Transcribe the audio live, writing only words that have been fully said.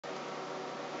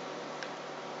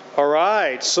All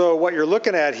right, so what you're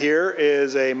looking at here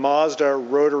is a Mazda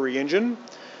Rotary engine.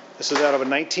 This is out of a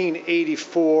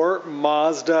 1984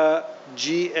 Mazda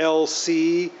GSL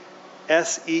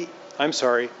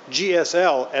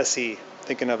SE.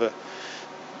 Thinking of a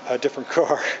different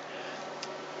car.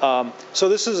 So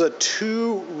this is a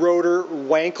 2-rotor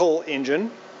Wankel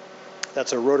engine.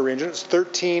 That's a rotary engine. It's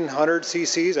 1,300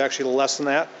 cc's, actually less than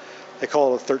that. They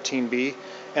call it a 13B.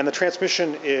 And the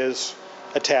transmission is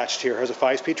attached here. It has a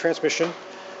 5-speed transmission.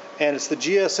 And it's the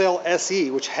GSL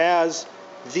SE, which has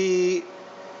the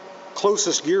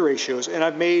closest gear ratios. And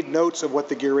I've made notes of what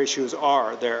the gear ratios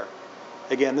are there.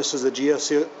 Again, this is the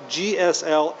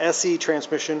GSL SE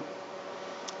transmission.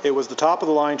 It was the top of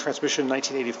the line transmission in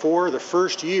 1984, the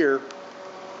first year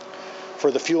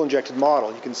for the fuel injected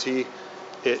model. You can see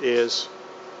it is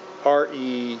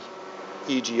REEGI.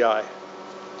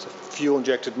 It's a fuel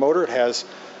injected motor. It has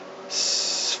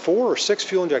 4 or 6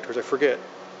 fuel injectors, I forget.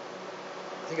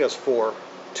 I think it has 4.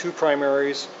 2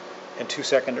 primaries and 2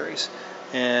 secondaries.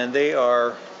 And they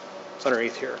are, it's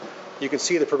underneath here. You can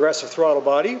see the progressive throttle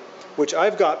body, which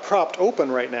I've got propped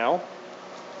open right now.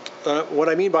 What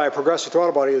I mean by a progressive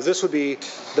throttle body is this would be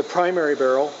the primary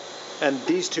barrel, and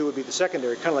these two would be the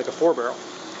secondary, kind of like a 4-barrel.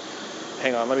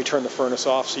 Hang on, let me turn the furnace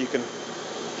off so you can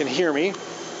hear me.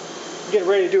 I'm getting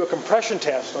ready to do a compression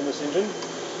test on this engine.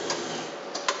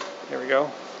 There we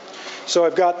go. So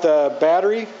I've got the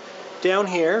battery down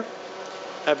here.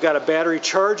 I've got a battery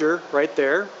charger right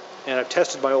there, and I've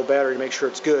tested my old battery to make sure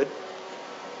it's good.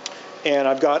 And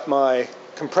I've got my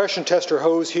compression tester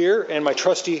hose here and my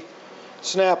trusty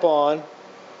snap-on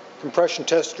compression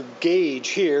tester gauge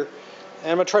here. And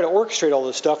I'm going to try to orchestrate all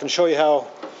this stuff and show you how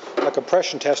a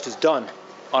compression test is done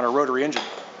on a rotary engine.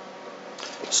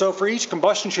 So for each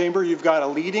combustion chamber, you've got a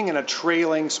leading and a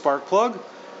trailing spark plug.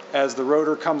 As the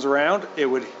rotor comes around, it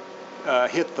would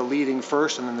hit the leading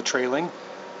first and then the trailing.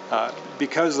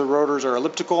 Because the rotors are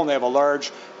elliptical and they have a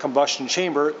large combustion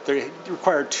chamber, they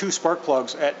require 2 spark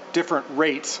plugs at different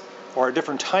rates or a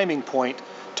different timing point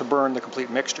to burn the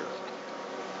complete mixture.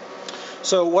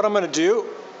 So what I'm going to do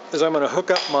is I'm going to hook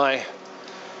up my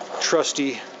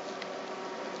trusty,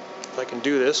 if I can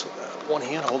do this with one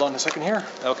hand, hold on a second here.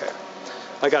 Okay,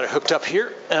 I got it hooked up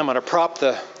here, and I'm going to prop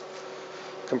the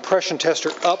compression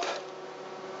tester up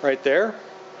right there.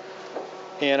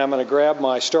 And I'm going to grab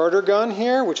my starter gun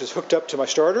here, which is hooked up to my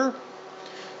starter.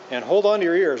 And hold on to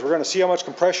your ears. We're going to see how much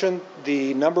compression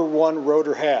the number 1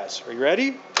 rotor has. Are you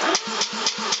ready?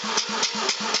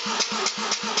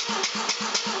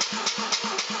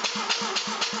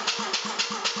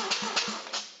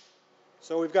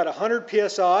 So we've got 100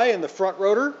 psi in the front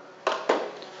rotor.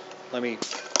 Let me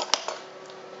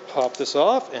pop this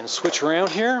off and switch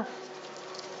around here.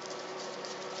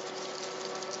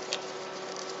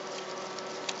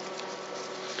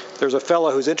 There's a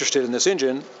fella who's interested in this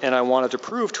engine, and I wanted to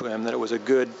prove to him that it was a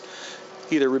good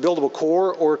either rebuildable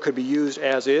core or it could be used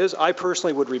as is. I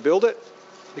personally would rebuild it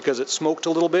because it smoked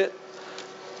a little bit,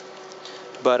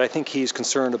 but I think he's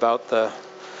concerned about the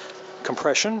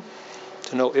compression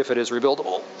to know if it is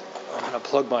rebuildable. I'm going to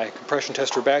plug my compression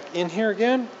tester back in here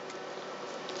again.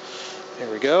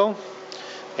 There we go.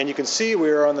 And you can see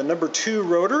we're on the number 2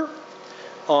 rotor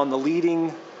on the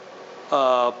leading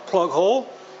plug hole.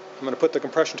 I'm going to put the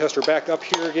compression tester back up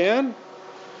here again,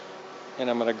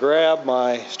 and I'm going to grab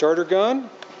my starter gun,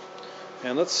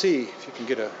 and let's see if you can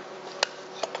get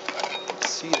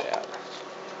see that.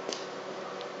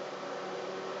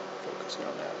 Focusing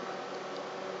on that.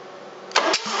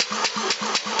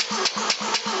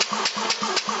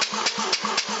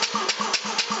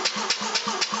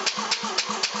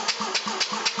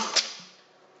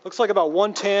 Looks like about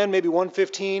 110, maybe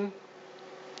 115.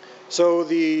 So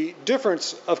the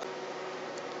difference of,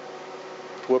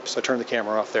 whoops, I turned the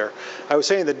camera off there. I was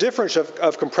saying the difference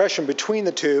of compression between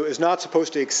the two is not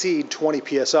supposed to exceed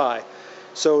 20 psi.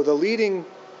 So the leading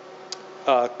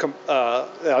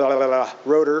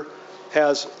rotor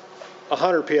has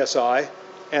 100 psi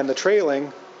and the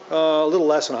trailing a little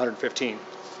less than 115.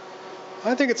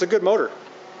 I think it's a good motor.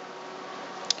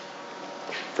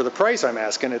 For the price I'm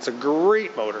asking, it's a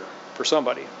great motor for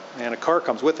somebody, and a car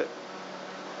comes with it.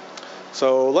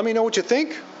 So let me know what you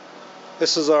think.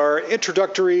 This is our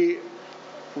introductory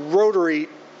rotary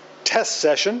test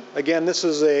session. Again, this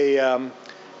is a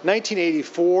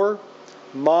 1984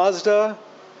 Mazda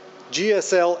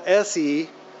GSL SE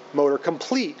motor,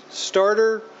 complete.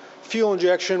 Starter, fuel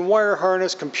injection, wire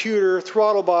harness, computer,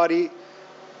 throttle body,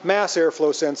 mass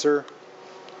airflow sensor,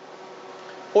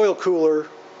 oil cooler,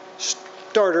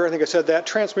 starter, I think I said that,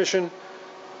 transmission,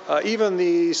 even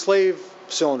the slave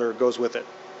cylinder goes with it.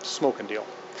 Smoking deal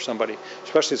for somebody,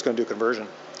 especially if it's going to do conversion.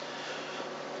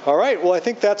 All right, well, I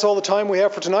think that's all the time we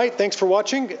have for tonight. Thanks for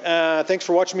watching. Thanks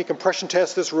for watching me compression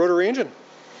test this rotary engine.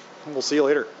 We'll see you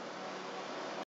later.